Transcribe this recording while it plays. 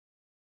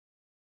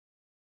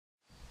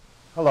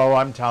Hello,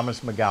 I'm Thomas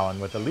McGowan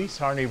with Elyse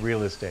Harney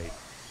Real Estate.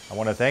 I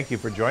want to thank you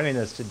for joining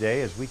us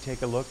today as we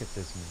take a look at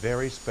this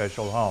very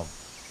special home.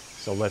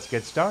 So let's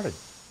get started.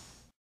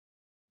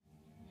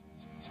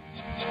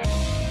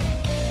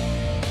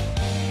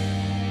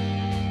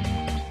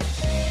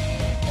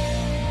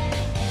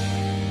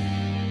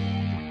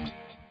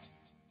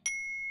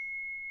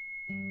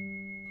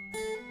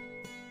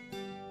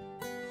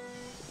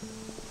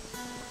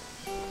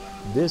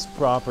 This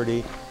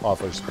property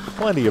offers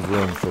plenty of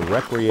room for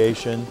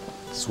recreation,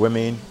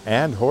 swimming,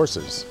 and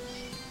horses.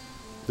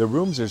 The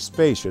rooms are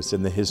spacious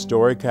in the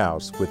historic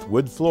house with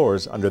wood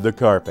floors under the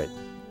carpet.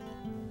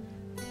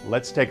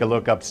 Let's take a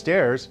look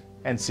upstairs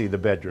and see the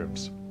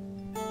bedrooms.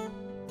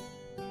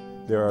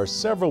 There are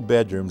several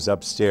bedrooms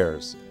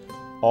upstairs.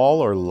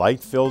 All are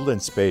light-filled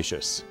and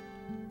spacious.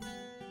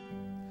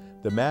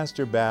 The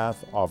master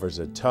bath offers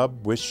a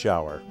tub with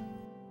shower.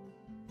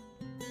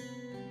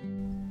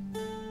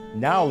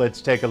 Now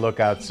let's take a look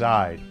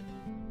outside.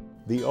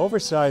 The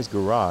oversized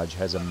garage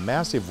has a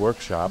massive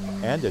workshop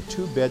and a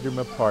two-bedroom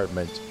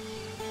apartment.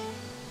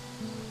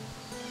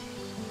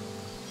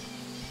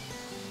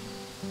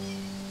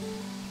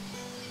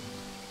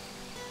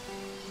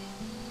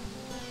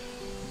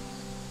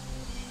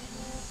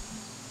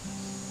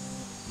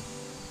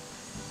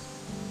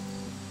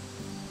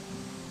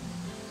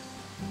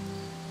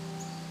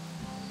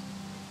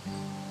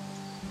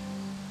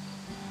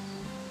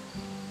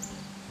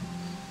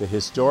 The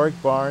historic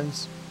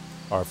barns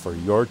are for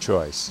your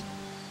choice.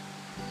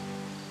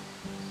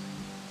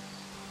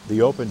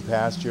 The open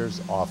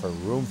pastures offer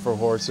room for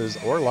horses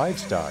or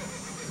livestock.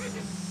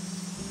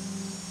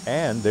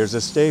 And there's a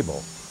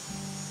stable.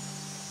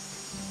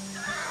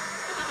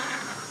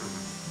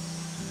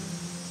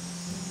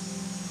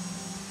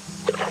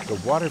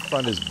 The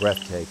waterfront is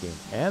breathtaking,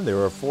 and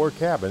there are 4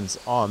 cabins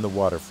on the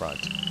waterfront.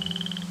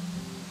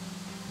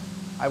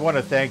 I want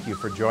to thank you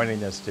for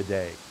joining us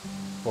today.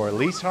 For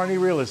Elyse Harney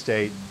Real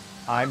Estate,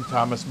 I'm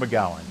Thomas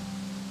McGowan.